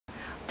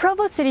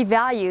Provo City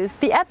values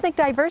the ethnic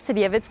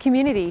diversity of its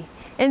community.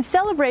 In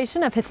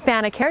celebration of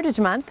Hispanic Heritage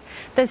Month,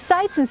 the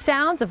sights and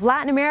sounds of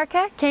Latin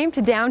America came to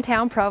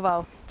downtown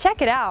Provo.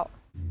 Check it out.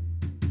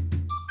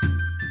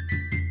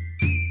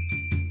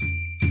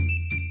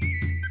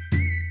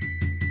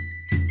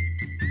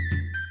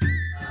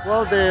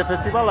 Well, the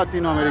Festival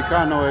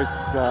Latinoamericano is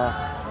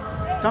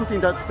something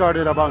that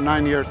started about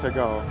 9 years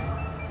ago.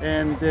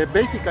 And the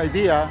basic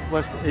idea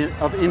was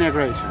of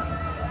integration.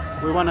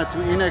 We wanted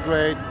to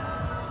integrate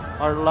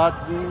our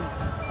Latin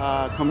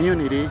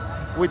community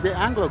with the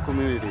Anglo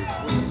community.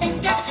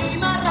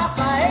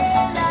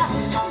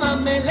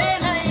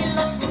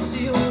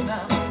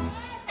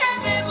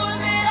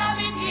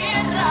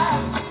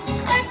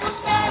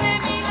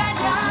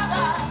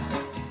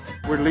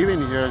 We're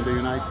living here in the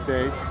United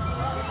States,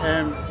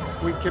 and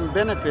we can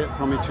benefit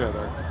from each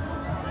other.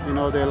 You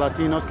know, the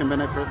Latinos can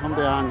benefit from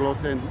the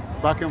Anglos, and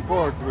back and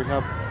forth. We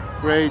have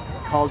great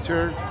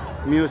culture,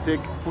 music,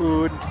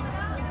 food,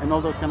 and all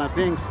those kind of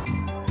things.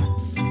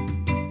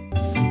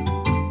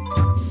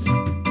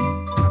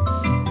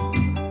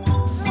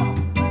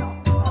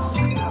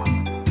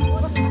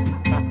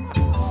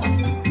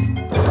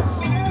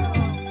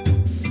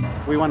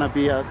 We want to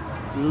be a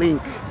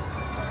link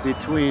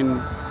between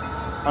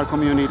our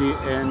community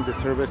and the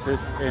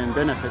services and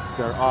benefits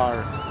that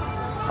are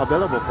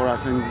available for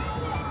us, and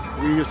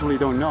we usually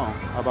don't know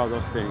about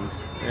those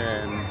things,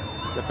 and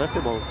the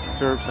festival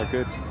serves a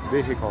good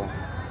vehicle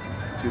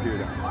to do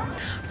that.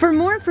 For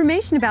more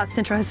information about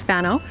Centro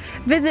Hispano,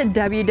 visit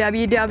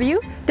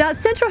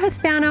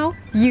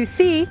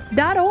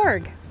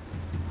www.centrohispanouc.org.